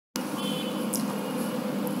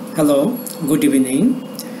Hello, good evening.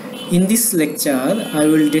 In this lecture, I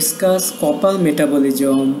will discuss copper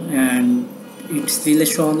metabolism and its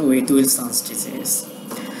relation with Wilson's disease.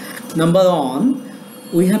 Number one,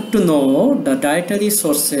 we have to know the dietary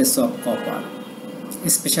sources of copper.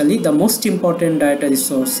 Especially the most important dietary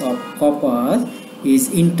source of copper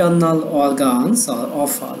is internal organs or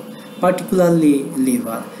offal, particularly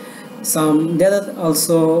liver. There are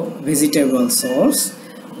also vegetable source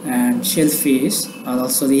and shellfish are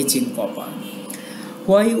also rich in copper.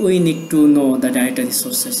 Why we need to know the dietary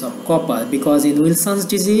sources of copper? Because in Wilson's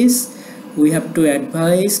disease, we have to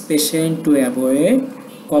advise patient to avoid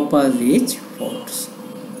copper-rich foods.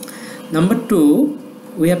 Number two,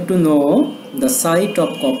 we have to know the site of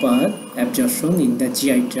copper absorption in the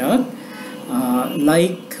GI tract.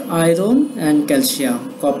 Like iron and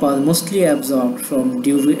calcium, copper mostly absorbed from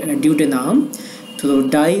duodenum through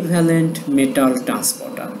divalent metal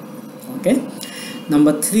transporter. Okay.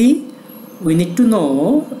 Number three, we need to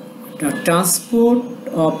know the transport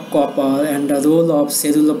of copper and the role of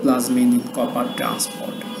ceruloplasmin in copper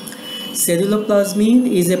transport. Ceruloplasmin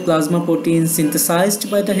is a plasma protein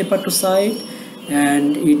synthesized by the hepatocyte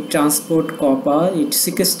and it transports copper, it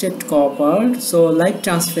sequestrates copper, so like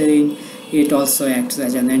transferrin, it also acts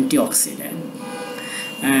as an antioxidant.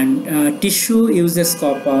 And tissue uses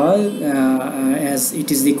copper as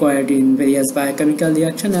it is required in various biochemical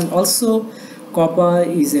reactions, and also copper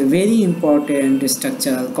is a very important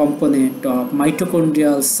structural component of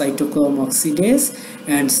mitochondrial cytochrome oxidase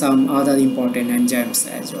and some other important enzymes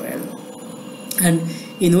as well. And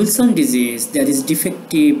in Wilson disease, there is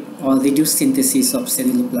defective or reduced synthesis of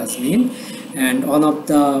ceruloplasmin, and one of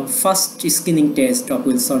the first screening tests of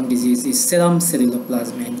Wilson disease is serum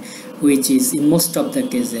ceruloplasmin, which is in most of the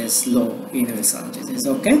cases low in Wilson disease.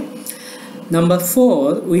 Okay. Number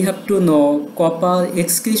four, we have to know copper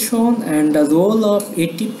excretion and the role of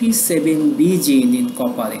ATP7B gene in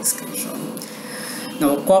copper excretion.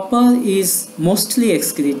 Now, copper is mostly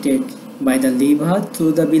excreted by the liver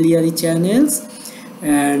through the biliary channels,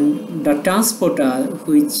 and the transporter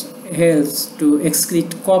which helps to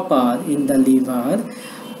excrete copper in the liver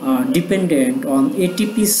are dependent on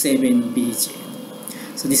ATP7B gene.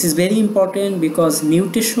 So this is very important because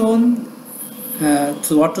mutation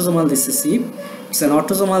through autosomal recessive, it's an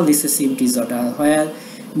autosomal recessive disorder where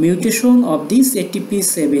mutation of this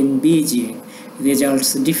ATP7B gene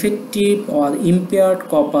results defective or impaired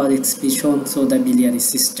copper excretion through the biliary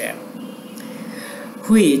system,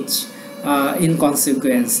 which in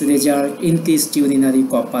consequence result increased urinary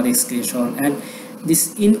copper excretion. And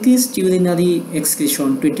this increased urinary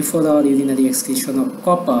excretion, 24-hour urinary excretion of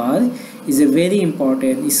copper, is a very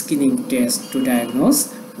important screening test to diagnose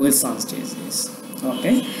Wilson's disease.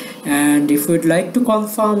 Okay, and if we would like to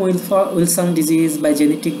confirm Wilson disease by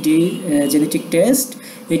genetic test,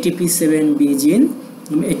 ATP7B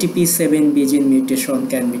gene mutation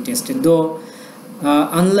can be tested. Though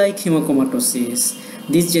unlike hemochromatosis,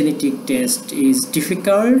 this genetic test is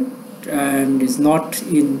difficult and is not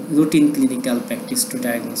in routine clinical practice to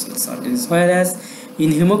diagnose Wilson disease, whereas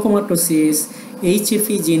in hemochromatosis,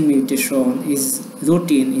 HFE gene mutation is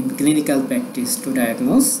routine in clinical practice to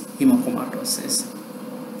diagnose hemochromatosis.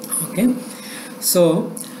 Okay,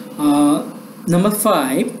 so number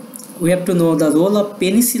five, we have to know the role of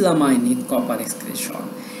penicillamine in copper excretion.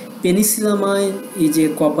 Penicillamine is a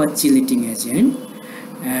copper chelating agent,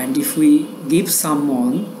 and if we give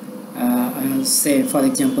someone, say for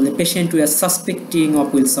example a patient who is suspecting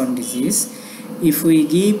of Wilson disease, if we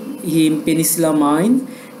give him penicillamine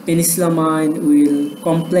will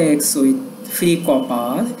complex with free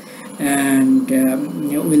copper and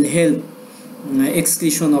will help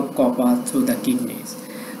excretion of copper through the kidneys.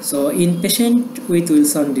 So in patient with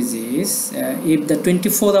Wilson disease, if the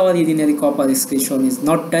 24-hour urinary copper excretion is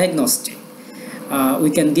not diagnostic, we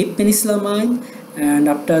can give penicillamine, and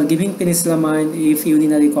after giving penicillamine, if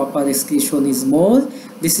urinary copper excretion is more,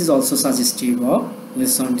 this is also suggestive of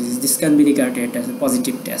Wilson disease. This can be regarded as a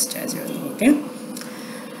positive test as well. Okay.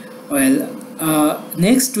 Well,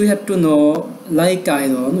 next we have to know, like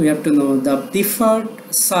iron, we have to know the preferred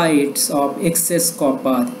sites of excess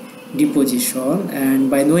copper deposition, and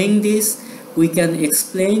by knowing this, we can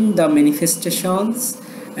explain the manifestations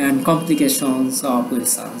and complications of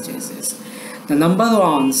Wilson's disease. The number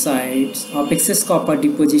one site of excess copper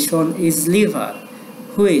deposition is liver,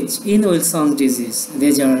 which in Wilson's disease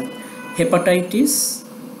result hepatitis,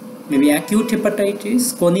 maybe acute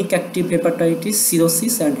hepatitis, chronic active hepatitis,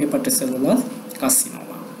 cirrhosis, and hepatocellular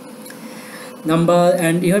carcinoma.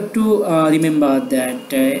 And you have to remember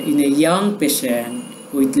that in a young patient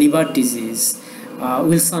with liver disease,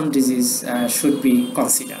 Wilson disease should be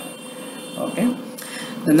considered. Okay.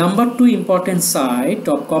 The number 2 important site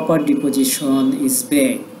of copper deposition is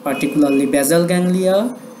brain, particularly basal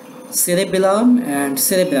ganglia, cerebellum and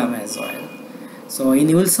cerebrum as well. So in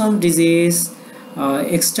Wilson disease,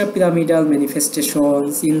 extrapyramidal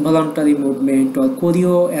manifestations, involuntary movement or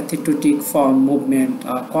chorioathetotic form movement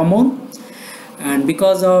are common, and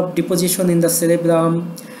because of deposition in the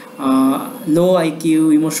cerebrum, low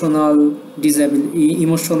IQ, emotional disability,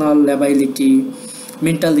 emotional lability,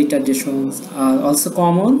 mental retardations are also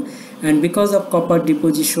common, and because of copper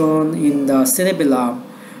deposition in the cerebellum,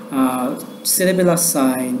 cerebellar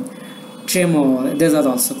sign, tremor, these are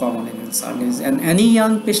also common in Wilson disease. And any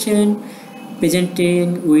young patient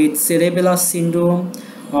presenting with cerebellar syndrome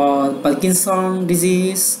or Parkinson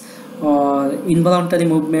disease or involuntary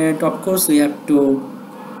movement, of course we have to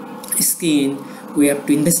screen, we have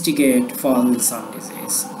to investigate for Wilson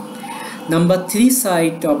disease. Number 3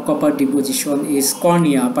 site of copper deposition is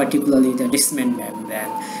cornea, particularly the descending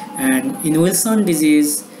membrane. And in Wilson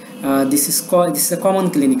disease, this is a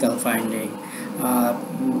common clinical finding.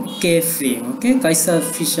 KF ring, okay,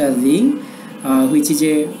 Kaiser-Fisher ring, which is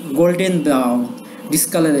a golden brown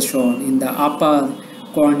discoloration in the upper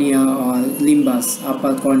cornea or limbus,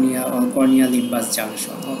 upper cornea or cornea limbus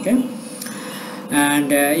junction. Okay,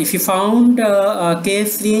 and if you found a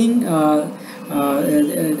KF ring,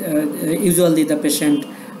 usually the patient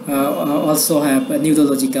also have a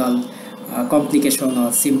neurological complication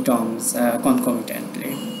or symptoms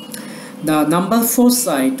concomitantly. The number 4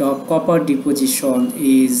 site of copper deposition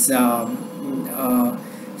is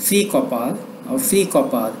free copper. Free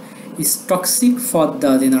copper is toxic for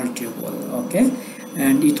the renal tubule, okay,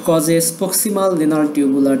 and it causes proximal renal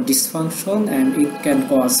tubular dysfunction, and it can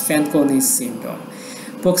cause Fanconi syndrome.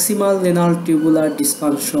 Proximal renal tubular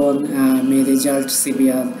dysfunction may result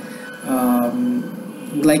severe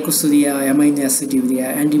glycosuria, amino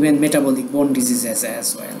aciduria, and even metabolic bone diseases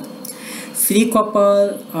as well. Free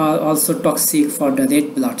copper are also toxic for the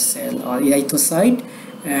red blood cell or erythrocyte,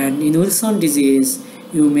 and in Wilson disease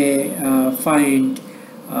you may find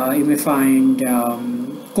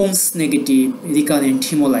Coombs negative recurrent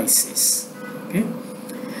hemolysis. Okay.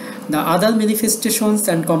 The other manifestations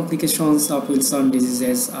and complications of Wilson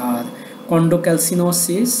diseases are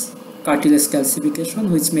chondrocalcinosis, cartilage calcification,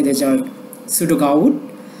 which may result pseudogout.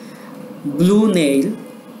 Blue nail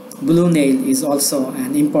is also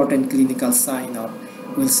an important clinical sign of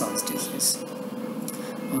Wilson's disease.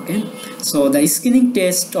 Okay, so the screening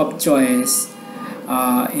test of choice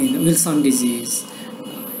in Wilson disease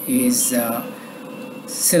is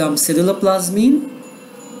serum ceruloplasmin,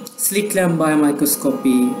 slit lamp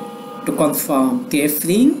biomicroscopy to confirm KF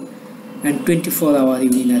ring, and 24-hour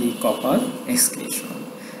urinary copper excretion,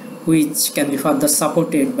 which can be further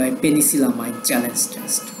supported by penicillamine challenge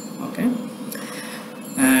test. Okay,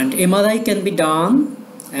 and MRI can be done,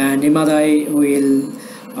 and MRI will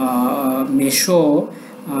may show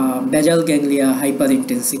basal ganglia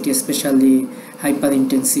hyperintensity, especially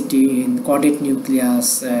hyperintensity in caudate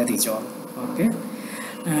nucleus region. Okay,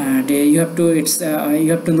 and you have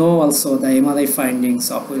to know also the MRI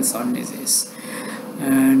findings of Wilson disease.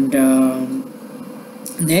 And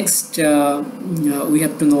next we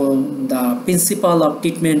have to know the principle of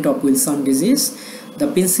treatment of Wilson disease. The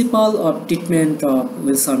principle of treatment of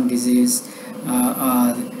Wilson disease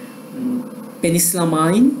are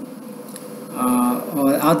penicillamine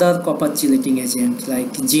or other copper chelating agents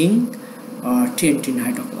like zinc or trientine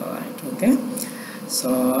hydrochloride. Okay, so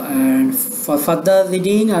and for further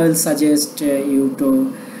reading I will suggest you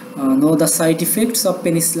to know the side effects of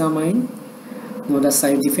penicillamine.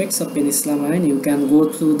 You can go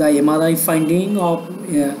through the MRI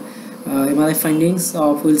findings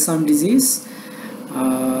of Wilson disease.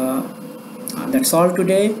 That's all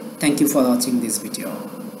today. Thank you for watching this video.